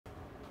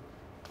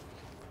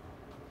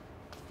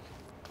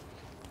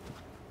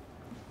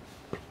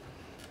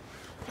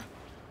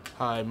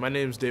Hi, my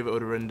name is David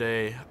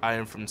Oderinde. I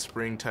am from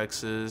Spring,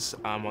 Texas.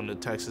 I'm on the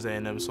Texas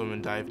A&M swim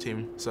and dive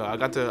team. So I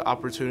got the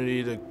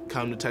opportunity to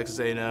come to Texas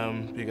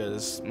A&M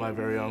because my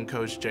very own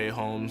coach, Jay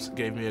Holmes,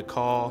 gave me a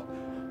call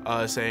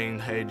saying,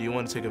 hey, do you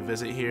want to take a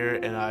visit here?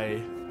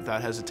 And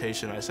without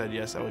hesitation, I said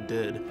yes, I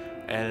did.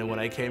 And when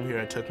I came here,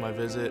 I took my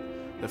visit.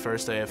 The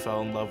first day I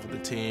fell in love with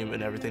the team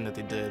and everything that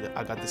they did.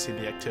 I got to see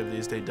the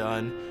activities they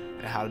done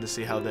and to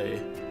see how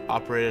they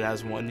operated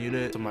as one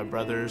unit. So my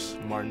brothers,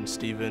 Martin and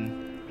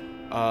Steven,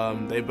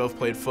 they both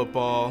played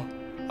football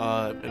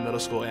in middle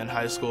school and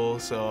high school.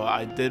 So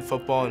I did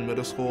football in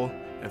middle school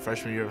and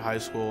freshman year of high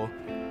school.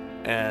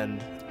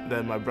 And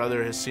then my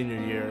brother, his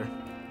senior year,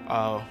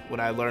 when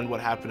I learned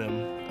what happened to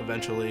him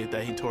eventually,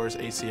 that he tore his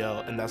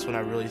ACL, and that's when I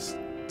really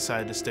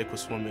decided to stick with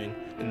swimming.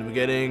 In the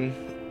beginning,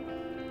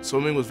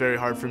 swimming was very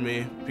hard for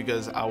me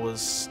because I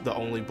was the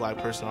only black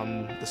person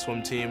on the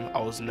swim team. I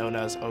was known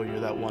as, oh, you're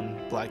that one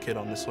black kid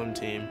on the swim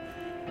team.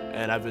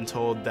 And I've been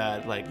told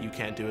that, like, you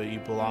can't do it, you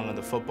belong on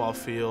the football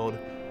field,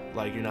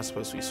 like, you're not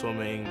supposed to be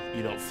swimming,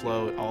 you don't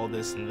float, all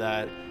this and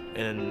that.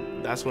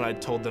 And that's when I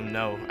told them,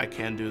 no, I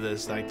can do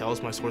this. Like, that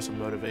was my source of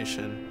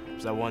motivation,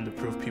 because I wanted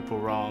to prove people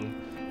wrong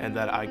and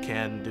that I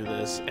can do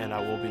this and I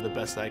will be the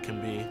best that I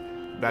can be.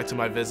 Back to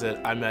my visit,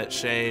 I met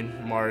Shane,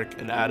 Mark,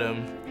 and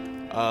Adam.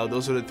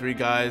 Those are the three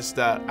guys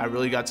that I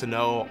really got to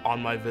know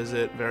on my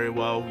visit very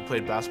well. We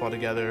played basketball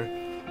together.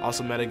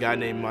 Also met a guy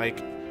named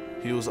Mike.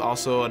 He was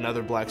also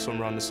another black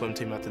swimmer on the swim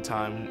team at the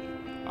time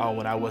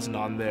when I wasn't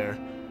on there.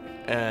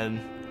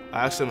 And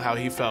I asked him how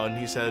he felt, and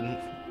he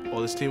said,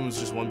 well, this team was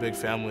just one big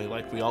family.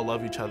 Like, we all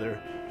love each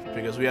other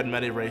because we had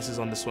many races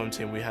on the swim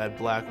team. We had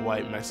black,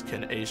 white,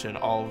 Mexican, Asian,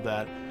 all of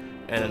that.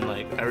 And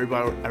like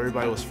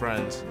everybody was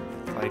friends.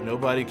 Like,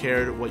 nobody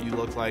cared what you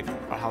looked like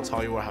or how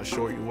tall you were, how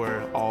short you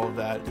were, all of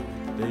that.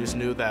 They just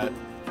knew that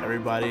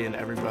everybody and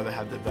every brother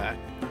had their back.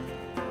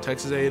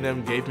 Texas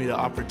A&M gave me the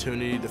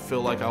opportunity to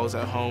feel like I was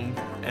at home,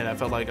 and I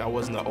felt like I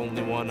wasn't the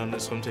only one on the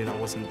swim team. I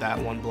wasn't that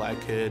one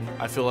black kid.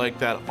 I feel like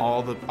that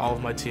all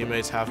of my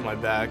teammates have my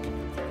back,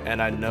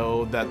 and I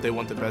know that they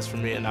want the best for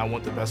me and I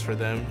want the best for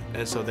them,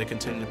 and so they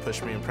continue to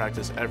push me in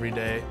practice every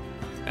day,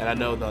 and I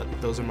know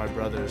that those are my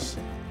brothers.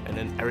 And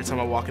then every time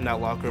I walk in that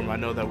locker room, I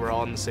know that we're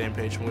all on the same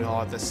page and we all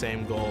have the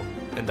same goal.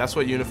 And that's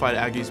what Unified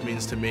Aggies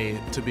means to me,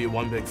 to be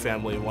one big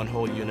family, one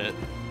whole unit,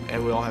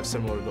 and we all have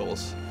similar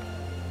goals.